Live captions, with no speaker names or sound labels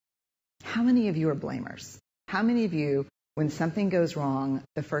How many of you are blamers? How many of you, when something goes wrong,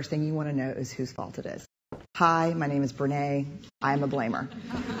 the first thing you want to know is whose fault it is? Hi, my name is Brene. I am a blamer.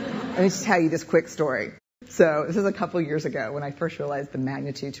 Let me just tell you this quick story. So this is a couple years ago when I first realized the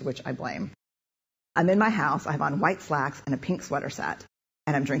magnitude to which I blame. I'm in my house. I have on white slacks and a pink sweater set,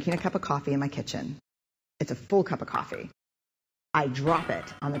 and I'm drinking a cup of coffee in my kitchen. It's a full cup of coffee. I drop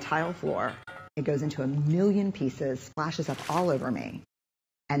it on the tile floor. It goes into a million pieces, splashes up all over me.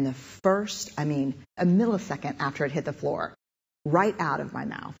 And a millisecond after it hit the floor, right out of my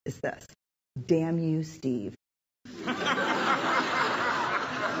mouth is this: damn you, Steve. Who's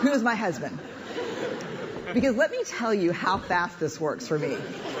my husband? Because let me tell you how fast this works for me.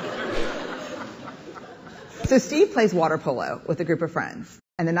 So Steve plays water polo with a group of friends.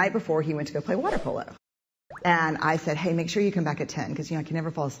 And the night before, he went to go play water polo. And I said, hey, make sure you come back at 10, because I can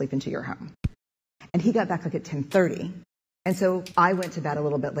never fall asleep until you're home. And he got back at 10:30. And so I went to bed a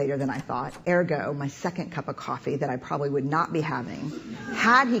little bit later than I thought. Ergo, my second cup of coffee that I probably would not be having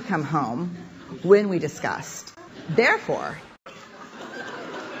had he come home when we discussed. Therefore,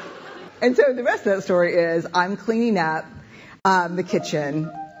 and so the rest of that story is I'm cleaning up the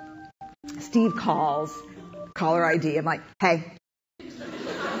kitchen. Steve calls, caller ID. I'm like, hey.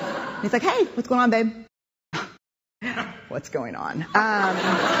 He's like, hey, what's going on, babe? What's going on?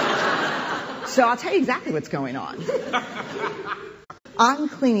 So I'll tell you exactly what's going on. I'm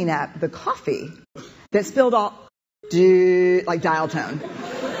cleaning up the coffee that spilled all like dial tone.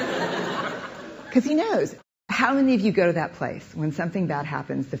 Because he knows. How many of you go to that place when something bad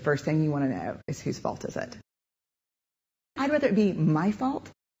happens, the first thing you want to know is whose fault is it? I'd rather it be my fault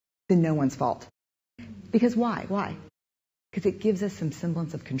than no one's fault. Because why? Why? Because it gives us some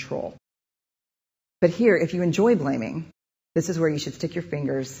semblance of control. But here, if you enjoy blaming, this is where you should stick your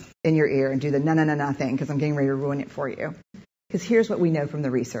fingers in your ear and do the na thing, because I'm getting ready to ruin it for you. Because here's what we know from the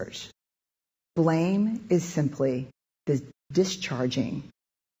research. Blame is simply the discharging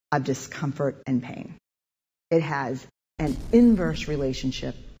of discomfort and pain. It has an inverse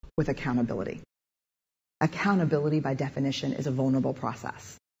relationship with accountability. Accountability, by definition, is a vulnerable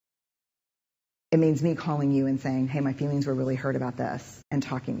process. It means me calling you and saying, hey, my feelings were really hurt about this, and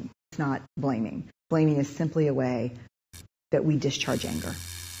talking. It's not blaming. Blaming is simply a way that we discharge anger.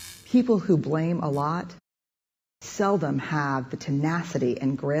 People who blame a lot seldom have the tenacity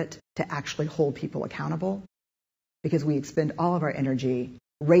and grit to actually hold people accountable, because we expend all of our energy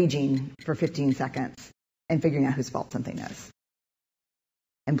raging for 15 seconds and figuring out whose fault something is.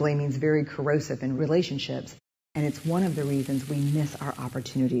 And blaming is very corrosive in relationships, and it's one of the reasons we miss our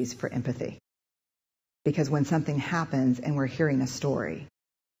opportunities for empathy. Because when something happens and we're hearing a story,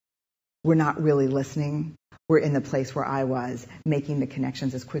 we're not really listening. We're in the place where I was, making the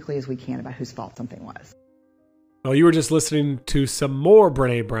connections as quickly as we can about whose fault something was. Well, you were just listening to some more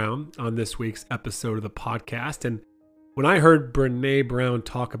Brene Brown on this week's episode of the podcast. And when I heard Brene Brown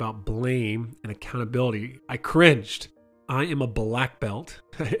talk about blame and accountability, I cringed. I am a black belt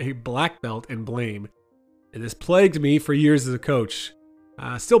in blame. And this plagued me for years as a coach.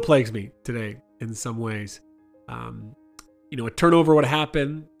 Still plagues me today in some ways. A turnover would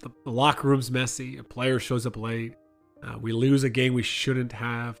happen. The locker room's messy. A player shows up late. We lose a game we shouldn't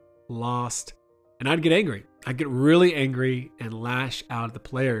have lost. And I'd get angry. I'd get really angry and lash out at the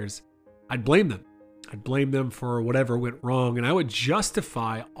players. I'd blame them. I'd blame them for whatever went wrong. And I would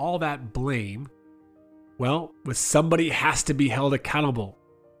justify all that blame, with somebody has to be held accountable,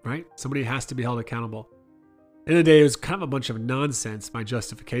 right? Somebody has to be held accountable. In the day, it was kind of a bunch of nonsense, my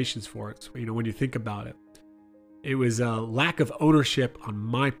justifications for it. When you think about it. It was a lack of ownership on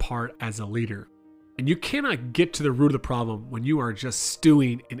my part as a leader. And you cannot get to the root of the problem when you are just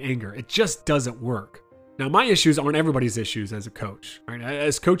stewing in anger. It just doesn't work. Now, my issues aren't everybody's issues as a coach. Right?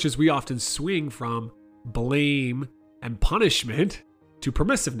 As coaches, we often swing from blame and punishment to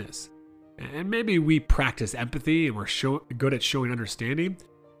permissiveness. And maybe we practice empathy and we're good at showing understanding,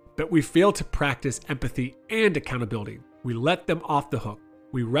 but we fail to practice empathy and accountability. We let them off the hook.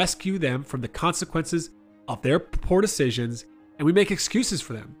 We rescue them from the consequences of their poor decisions, and we make excuses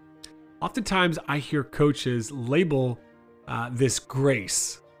for them. Oftentimes, I hear coaches label this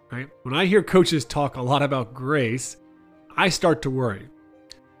grace, right? When I hear coaches talk a lot about grace, I start to worry.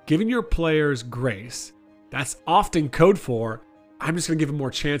 Giving your players grace, that's often code for, I'm just going to give them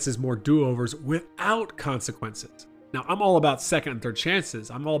more chances, more do-overs without consequences. Now, I'm all about second and third chances.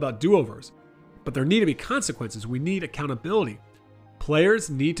 I'm all about do-overs. But there need to be consequences. We need accountability. Players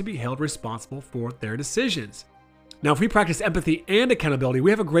need to be held responsible for their decisions. Now, if we practice empathy and accountability,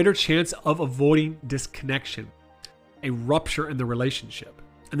 we have a greater chance of avoiding disconnection, a rupture in the relationship.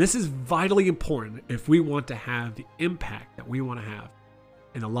 And this is vitally important if we want to have the impact that we want to have.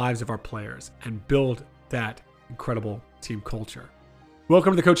 in the lives of our players and build that incredible team culture.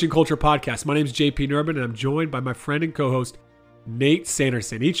 Welcome to the Coaching Culture Podcast. My name is JP Nerbun, and I'm joined by my friend and co-host, Nate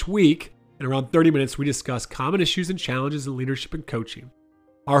Sanderson. Each week, in around 30 minutes, we discuss common issues and challenges in leadership and coaching.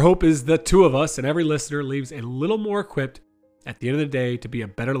 Our hope is the two of us and every listener leaves a little more equipped at the end of the day to be a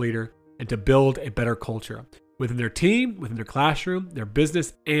better leader and to build a better culture within their team, within their classroom, their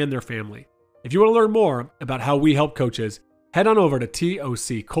business, and their family. If you want to learn more about how we help coaches, head on over to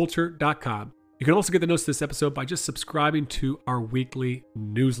tocculture.com. You can also get the notes of this episode by just subscribing to our weekly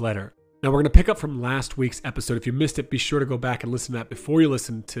newsletter. Now, we're going to pick up from last week's episode. If you missed it, be sure to go back and listen to that before you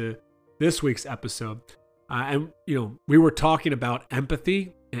listen to this week's episode. We were talking about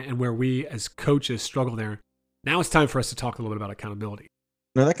empathy and where we as coaches struggle there. Now it's time for us to talk a little bit about accountability.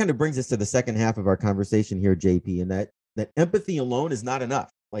 Now, that kind of brings us to the second half of our conversation here, JP, and that empathy alone is not enough.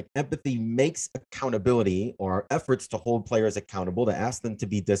 Like, empathy makes accountability, or our efforts to hold players accountable, to ask them to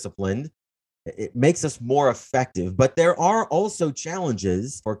be disciplined, it makes us more effective. But there are also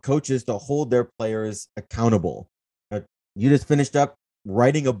challenges for coaches to hold their players accountable. You just finished up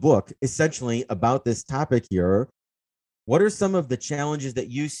writing a book essentially about this topic here. What are some of the challenges that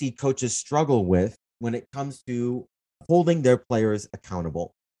you see coaches struggle with when it comes to holding their players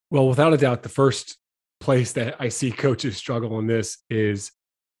accountable? Well, without a doubt, the first place that I see coaches struggle in this is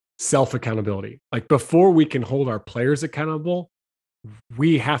self-accountability. Like, before we can hold our players accountable,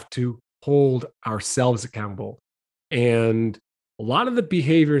 we have to hold ourselves accountable. And a lot of the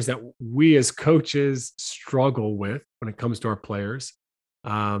behaviors that we as coaches struggle with when it comes to our players,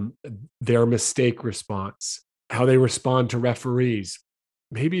 their mistake response, how they respond to referees,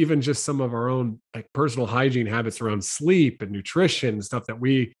 maybe even just some of our own like personal hygiene habits around sleep and nutrition and stuff that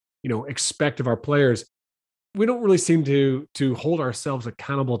we, expect of our players. We don't really seem to hold ourselves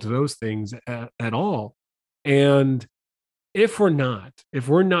accountable to those things at all. And if we're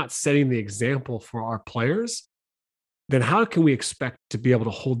not setting the example for our players, then how can we expect to be able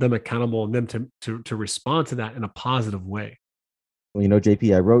to hold them accountable and them to respond to that in a positive way? Well,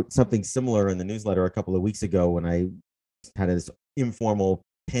 JP, I wrote something similar in the newsletter a couple of weeks ago when I had this informal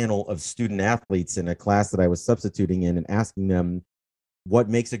panel of student athletes in a class that I was substituting in and asking them what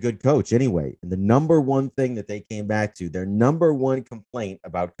makes a good coach anyway. And the number one thing that they came back to, their number one complaint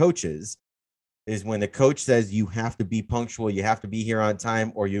about coaches, is when the coach says you have to be punctual, you have to be here on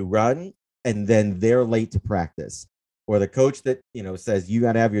time, or you run, and then they're late to practice. Or the coach that, says you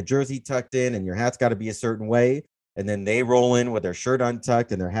got to have your jersey tucked in and your hat's got to be a certain way, and then they roll in with their shirt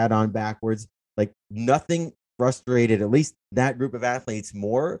untucked and their hat on backwards. Like, nothing frustrated at least that group of athletes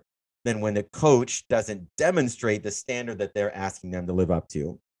more than when the coach doesn't demonstrate the standard that they're asking them to live up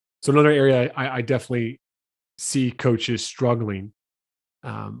to. So another area I definitely see coaches struggling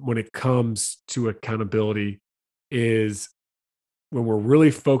when it comes to accountability is when we're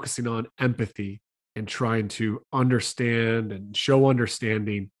really focusing on empathy and trying to understand and show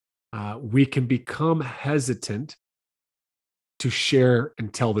understanding, we can become hesitant to share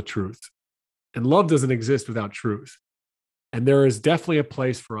and tell the truth. And love doesn't exist without truth. And there is definitely a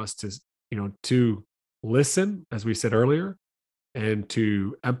place for us to listen, as we said earlier, and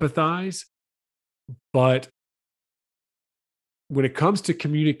to empathize. But when it comes to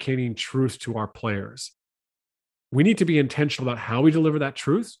communicating truth to our players, we need to be intentional about how we deliver that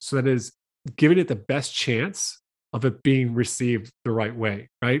truth so that it is giving it the best chance of it being received the right way,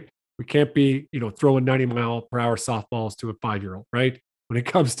 right? We can't be, throwing 90-mile-per-hour softballs to a 5-year-old, right? When it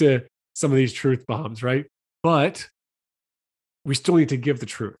comes to some of these truth bombs, right? But we still need to give the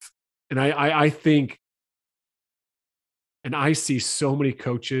truth. And I think, and I see so many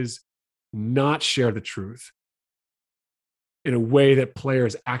coaches not share the truth in a way that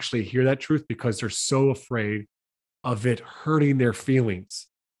players actually hear that truth because they're so afraid of it hurting their feelings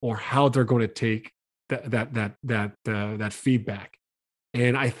or how they're going to take that feedback.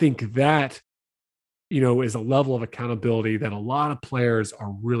 And I think that, is a level of accountability that a lot of players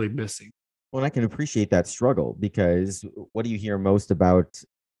are really missing. Well, I can appreciate that struggle, because what do you hear most about,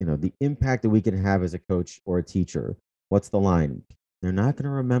 the impact that we can have as a coach or a teacher? What's the line? They're not going to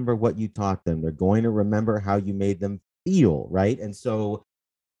remember what you taught them. They're going to remember how you made them feel, right? And so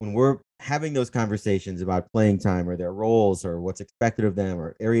when we're having those conversations about playing time or their roles or what's expected of them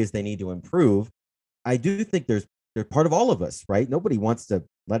or areas they need to improve, I do think they're part of all of us, right? Nobody wants to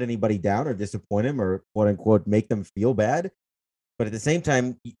let anybody down or disappoint them or quote unquote make them feel bad. But at the same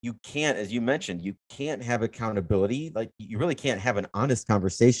time, you can't, as you mentioned, you can't have accountability. Like, you really can't have an honest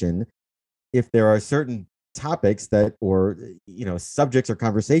conversation if there are certain topics that, or, subjects or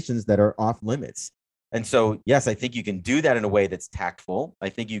conversations that are off limits. And so, yes, I think you can do that in a way that's tactful. I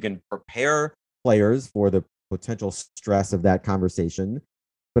think you can prepare players for the potential stress of that conversation.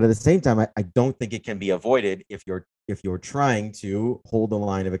 But at the same time, I don't think it can be avoided if you're trying to hold the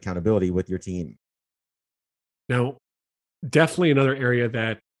line of accountability with your team. Now, definitely another area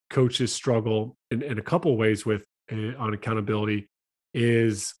that coaches struggle in a couple of ways with on accountability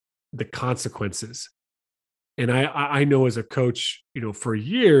is the consequences. And I know as a coach, for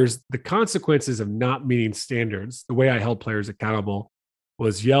years, the consequences of not meeting standards, the way I held players accountable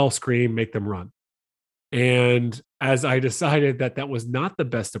was yell, scream, make them run. And as I decided that that was not the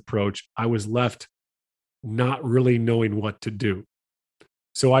best approach, I was left not really knowing what to do.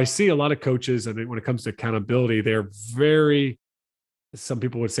 So I see a lot of coaches, and when it comes to accountability, they're very, some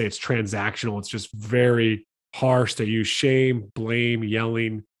people would say it's transactional. It's just very harsh. They use shame, blame,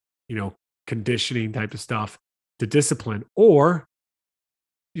 yelling, conditioning type of stuff to discipline. Or,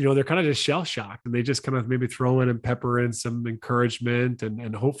 they're kind of just shell shocked and they just kind of maybe throw in and pepper in some encouragement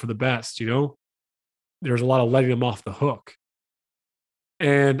and hope for the best. There's a lot of letting them off the hook.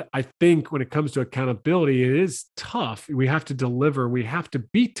 And I think when it comes to accountability, it is tough. We have to deliver. We have to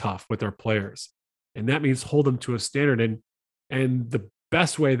be tough with our players. And that means hold them to a standard. And one of the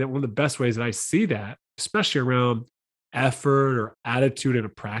best ways that I see that, especially around effort or attitude in a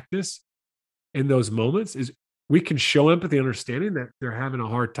practice in those moments, is we can show empathy, understanding that they're having a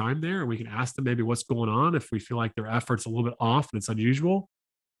hard time there. And we can ask them maybe what's going on if we feel like their effort's a little bit off and it's unusual.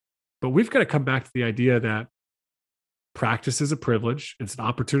 But we've got to come back to the idea that practice is a privilege. It's an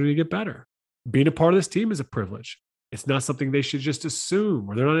opportunity to get better. Being a part of this team is a privilege. It's not something they should just assume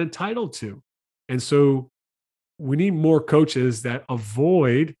or they're not entitled to. And so we need more coaches that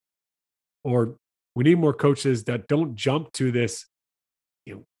avoid, or we need more coaches that don't jump to this,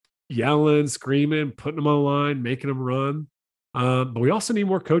 yelling, screaming, putting them on the line, making them run. But we also need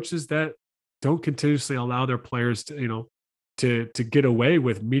more coaches that don't continuously allow their players to get away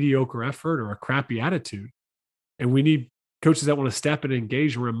with mediocre effort or a crappy attitude. And we need coaches that want to step in and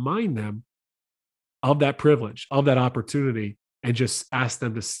engage and remind them of that privilege, of that opportunity, and just ask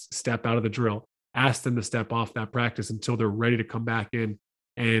them to step out of the drill, ask them to step off that practice until they're ready to come back in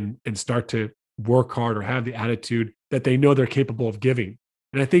and start to work hard or have the attitude that they know they're capable of giving.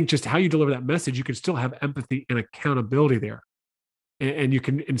 And I think just how you deliver that message, you can still have empathy and accountability there. And you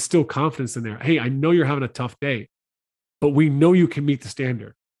can instill confidence in there. Hey, I know you're having a tough day, but we know you can meet the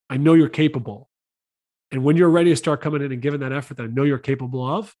standard. I know you're capable. And when you're ready to start coming in and giving that effort that I know you're capable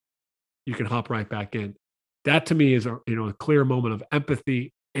of, you can hop right back in. That to me is a clear moment of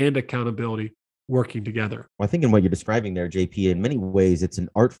empathy and accountability working together. Well, I think in what you're describing there, JP, in many ways, it's an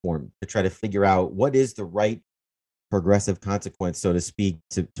art form to try to figure out what is the right progressive consequence, so to speak,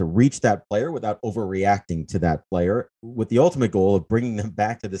 to reach that player without overreacting to that player, with the ultimate goal of bringing them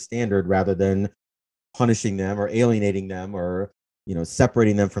back to the standard rather than punishing them or alienating them or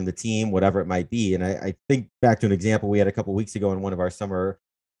separating them from the team, whatever it might be. And I think back to an example we had a couple of weeks ago in one of our summer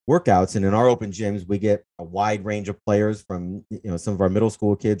workouts, and in our open gyms, we get a wide range of players from, some of our middle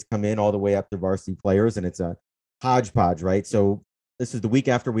school kids come in all the way up to varsity players, and it's a hodgepodge, right? So this is the week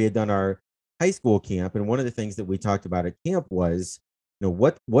after we had done our high school camp. And one of the things that we talked about at camp was,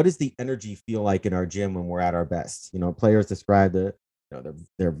 what does the energy feel like in our gym when we're at our best? Players describe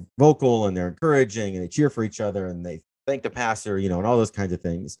they're vocal and they're encouraging and they cheer for each other and they thank the passer, and all those kinds of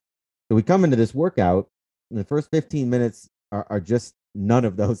things. So we come into this workout and the first 15 minutes are just none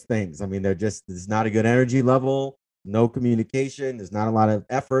of those things. I mean, there's not a good energy level, no communication, there's not a lot of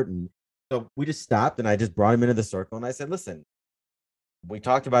effort. And so we just stopped and I just brought him into the circle and I said, listen, we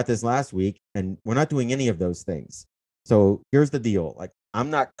talked about this last week and we're not doing any of those things. So here's the deal. Like, I'm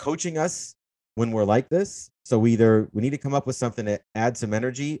not coaching us when we're like this. So either we need to come up with something to add some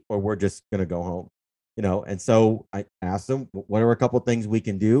energy or we're just going to go home. And so I asked them, what are a couple of things we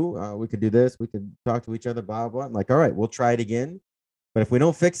can do? We could do this. We could talk to each other, blah, blah. I'm like, all right, we'll try it again. But if we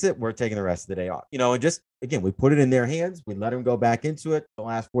don't fix it, we're taking the rest of the day off. And just, again, we put it in their hands. We let them go back into it. The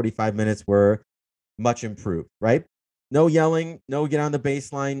last 45 minutes were much improved, right? No yelling, no get on the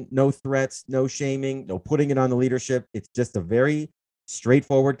baseline, no threats, no shaming, no putting it on the leadership. It's just a very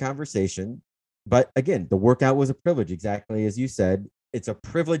straightforward conversation. But again, the workout was a privilege, exactly as you said. It's a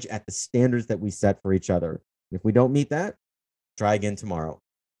privilege at the standards that we set for each other. If we don't meet that, try again tomorrow.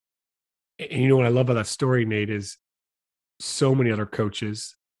 And what I love about that story, Nate, is so many other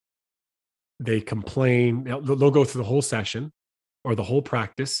coaches, they complain. They'll go through the whole session or the whole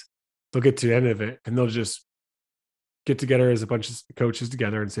practice. They'll get to the end of it and they'll just get together as a bunch of coaches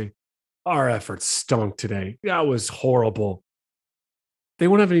together and say, our effort stunk today. That was horrible. They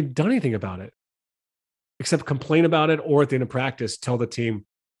won't have done anything about it except complain about it, or at the end of practice, tell the team,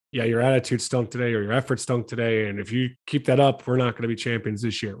 yeah, your attitude stunk today or your effort stunk today. And if you keep that up, we're not going to be champions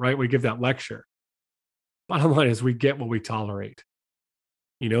this year, right? We give that lecture. Bottom line is we get what we tolerate.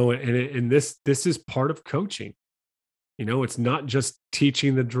 And this is part of coaching. It's not just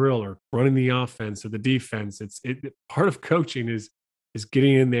teaching the drill or running the offense or the defense. Part of coaching is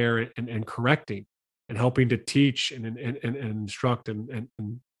getting in there and correcting and helping to teach and instruct and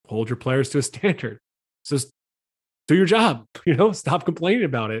hold your players to a standard. So just do your job, stop complaining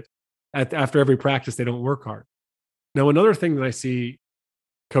about it after every practice they don't work hard. Now, another thing that I see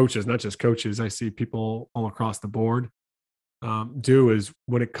coaches, not just coaches, I see people all across the board do is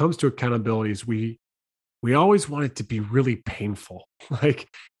when it comes to accountabilities, we always want it to be really painful. Like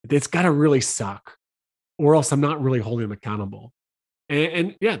it's got to really suck or else I'm not really holding them accountable.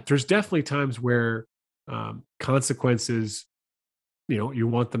 And yeah, there's definitely times where consequences, you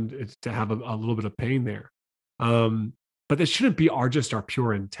want them to have a little bit of pain there. But that shouldn't be just our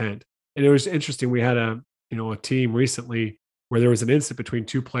pure intent. And it was interesting. We had a team recently where there was an incident between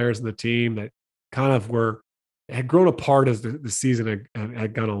two players in the team that kind of had grown apart as the season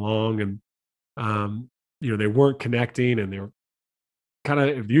had gone along. And, they weren't connecting and they were kind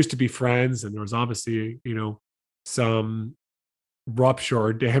of used to be friends. And there was obviously, some rupture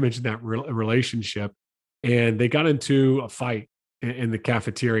or damage in that relationship. And they got into a fight in the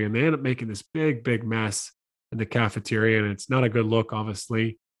cafeteria and they ended up making this big, big mess in the cafeteria. And it's not a good look,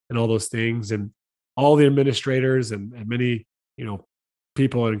 obviously, and all those things. And all the administrators and many,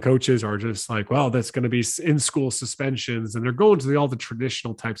 people and coaches are just like, well, that's going to be in school suspensions. And they're going to all the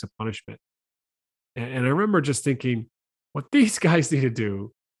traditional types of punishment. And I remember just thinking, what these guys need to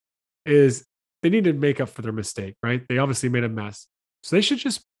do is they need to make up for their mistake, right? They obviously made a mess. So they should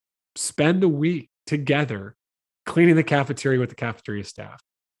just spend a week together cleaning the cafeteria with the cafeteria staff.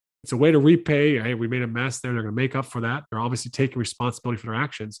 It's a way to repay. Hey, we made a mess there. They're going to make up for that. They're obviously taking responsibility for their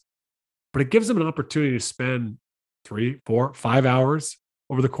actions. But it gives them an opportunity to spend 3, 4, 5 hours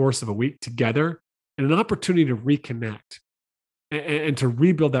over the course of a week together and an opportunity to reconnect and to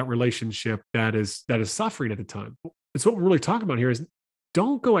rebuild that relationship that is suffering at the time. It's what we're really talking about here is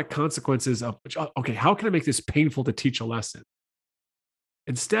don't go at consequences of, okay, how can I make this painful to teach a lesson?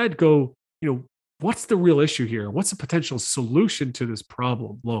 Instead, go, what's the real issue here? What's the potential solution to this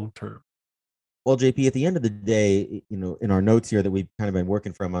problem long term? Well, JP, at the end of the day, in our notes here that we've kind of been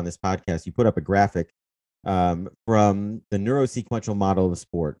working from on this podcast, you put up a graphic from the neurosequential model of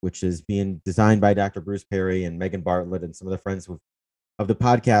sport, which is being designed by Dr. Bruce Perry and Megan Bartlett and some of the friends of the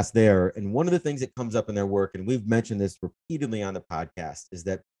podcast there. And one of the things that comes up in their work, and we've mentioned this repeatedly on the podcast, is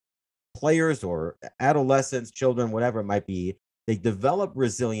that players or adolescents, children, whatever it might be, they develop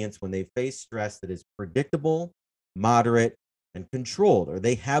resilience when they face stress that is predictable, moderate, and controlled, or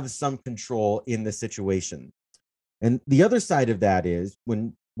they have some control in the situation. And the other side of that is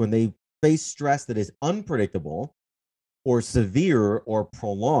when they face stress that is unpredictable or severe or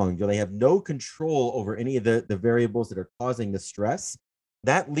prolonged, they have no control over any of the variables that are causing the stress.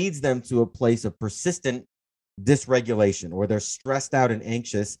 That leads them to a place of persistent dysregulation, or they're stressed out and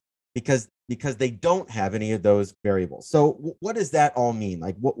anxious because they don't have any of those variables. So what does that all mean?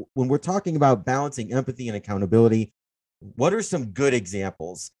 Like when we're talking about balancing empathy and accountability, what are some good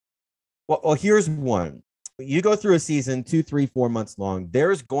examples? Well, here's one. You go through a season 2, 3, 4 months long.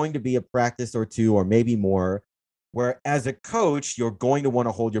 There's going to be a practice or two, or maybe more, where as a coach, you're going to want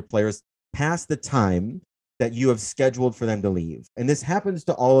to hold your players past the time that you have scheduled for them to leave. And this happens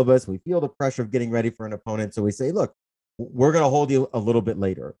to all of us. We feel the pressure of getting ready for an opponent. So we say, look, we're going to hold you a little bit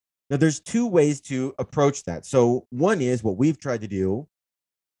later. Now, there's 2 ways to approach that. So one is what we've tried to do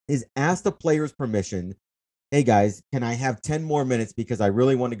is ask the players permission. Hey guys, can I have 10 more minutes because I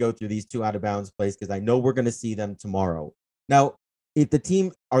really want to go through these 2 out of bounds plays because I know we're going to see them tomorrow. Now, if the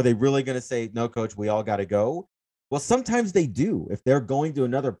team, are they really going to say, no, coach, we all got to go? Well, sometimes they do. If they're going to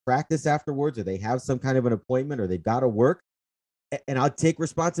another practice afterwards, or they have some kind of an appointment, or they've got to work, and I'll take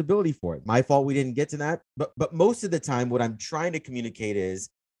responsibility for it. My fault we didn't get to that. But most of the time, what I'm trying to communicate is,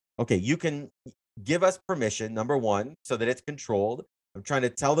 okay, you can give us permission, number one, so that it's controlled. I'm trying to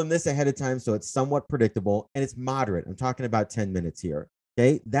tell them this ahead of time so it's somewhat predictable and it's moderate. I'm talking about 10 minutes here.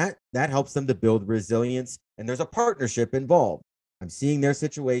 Okay, that helps them to build resilience, and there's a partnership involved. I'm seeing their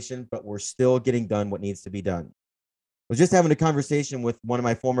situation, but we're still getting done what needs to be done. I was just having a conversation with one of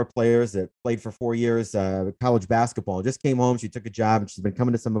my former players that played for 4 years, college basketball. Just came home. She took a job and she's been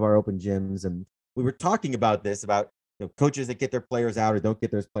coming to some of our open gyms. And we were talking about this, about coaches that get their players out or don't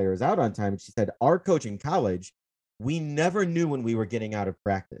get their players out on time. And she said, our coach in college, we never knew when we were getting out of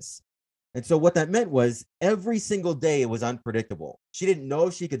practice. And so what that meant was every single day it was unpredictable. She didn't know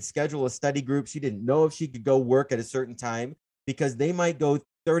if she could schedule a study group. She didn't know if she could go work at a certain time because they might go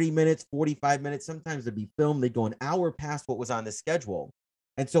 30 minutes, 45 minutes. Sometimes they'd be filmed. They'd go an hour past what was on the schedule.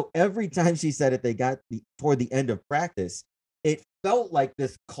 And so every time she said it, they got toward the end of practice, it felt like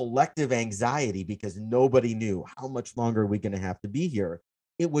this collective anxiety because nobody knew how much longer are we going to have to be here.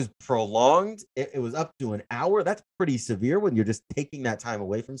 It was prolonged. It was up to an hour. That's pretty severe when you're just taking that time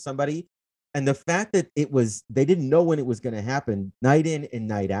away from somebody. And the fact that they didn't know when it was going to happen, night in and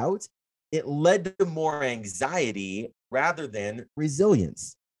night out, it led to more anxiety rather than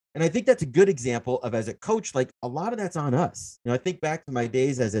resilience. And I think that's a good example of, as a coach, like a lot of that's on us. I think back to my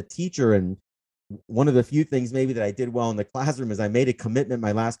days as a teacher, and one of the few things maybe that I did well in the classroom is I made a commitment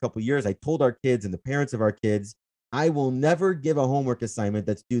my last couple of years. I told our kids and the parents of our kids, I will never give a homework assignment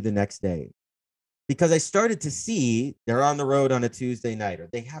that's due the next day. Because I started to see they're on the road on a Tuesday night, or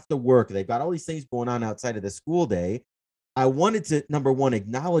they have to work. They've got all these things going on outside of the school day. I wanted to, number one,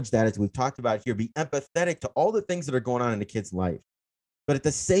 acknowledge that, as we've talked about here, be empathetic to all the things that are going on in a kid's life. But at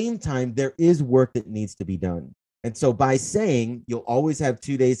the same time, there is work that needs to be done. And so by saying you'll always have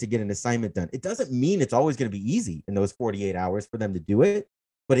 2 days to get an assignment done, it doesn't mean it's always going to be easy in those 48 hours for them to do it,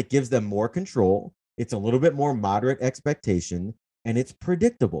 but it gives them more control. It's a little bit more moderate expectation, and it's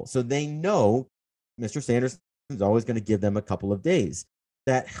predictable. So they know Mr. Sanderson is always going to give them a couple of days.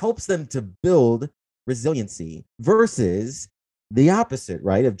 That helps them to build resiliency versus the opposite,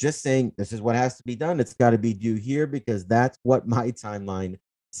 right? Of just saying, this is what has to be done. It's got to be due here because that's what my timeline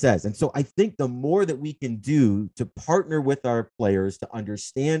says. And so I think the more that we can do to partner with our players to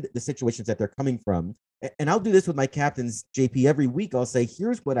understand the situations that they're coming from, and I'll do this with my captains, JP, every week. I'll say,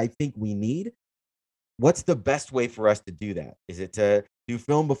 here's what I think we need. What's the best way for us to do that? Is it to do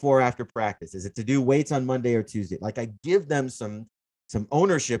film before or after practice? Is it to do weights on Monday or Tuesday? Like, I give them some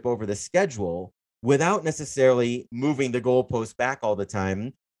ownership over the schedule without necessarily moving the goalpost back all the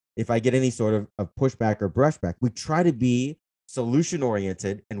time. If I get any sort of pushback or brushback, we try to be solution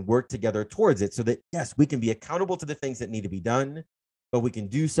oriented and work together towards it so that, yes, we can be accountable to the things that need to be done, but we can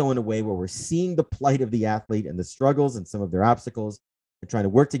do so in a way where we're seeing the plight of the athlete and the struggles and some of their obstacles and trying to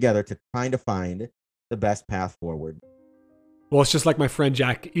work together to kind of find the best path forward. Well, it's just like my friend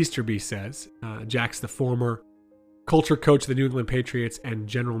Jack Easterby says. Jack's the former culture coach of the New England Patriots and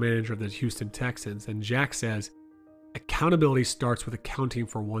general manager of the Houston Texans. And Jack says, accountability starts with accounting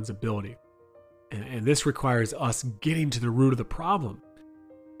for one's ability. And this requires us getting to the root of the problem.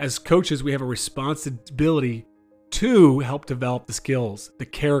 As coaches, we have a responsibility to help develop the skills, the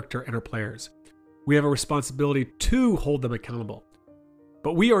character in our players. We have a responsibility to hold them accountable.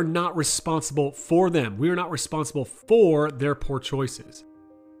 But we are not responsible for them. We are not responsible for their poor choices.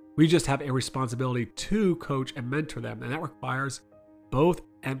 We just have a responsibility to coach and mentor them. And that requires both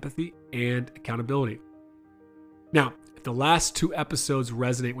empathy and accountability. Now, if the last 2 episodes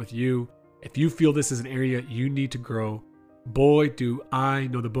resonate with you, if you feel this is an area you need to grow, boy, do I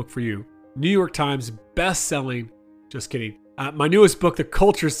know the book for you. New York Times best-selling, just kidding. My newest book, The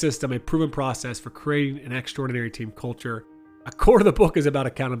Culture System, a proven process for creating an extraordinary team culture. A core of the book is about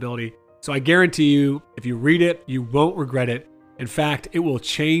accountability. So I guarantee you, if you read it, you won't regret it. In fact, it will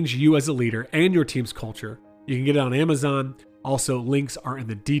change you as a leader and your team's culture. You can get it on Amazon. Also, links are in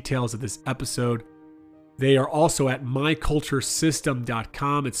the details of this episode. They are also at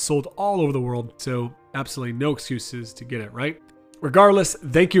myculturesystem.com. It's sold all over the world, so absolutely no excuses to get it, right? Regardless,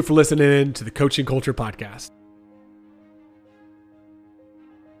 thank you for listening in to the Coaching Culture Podcast.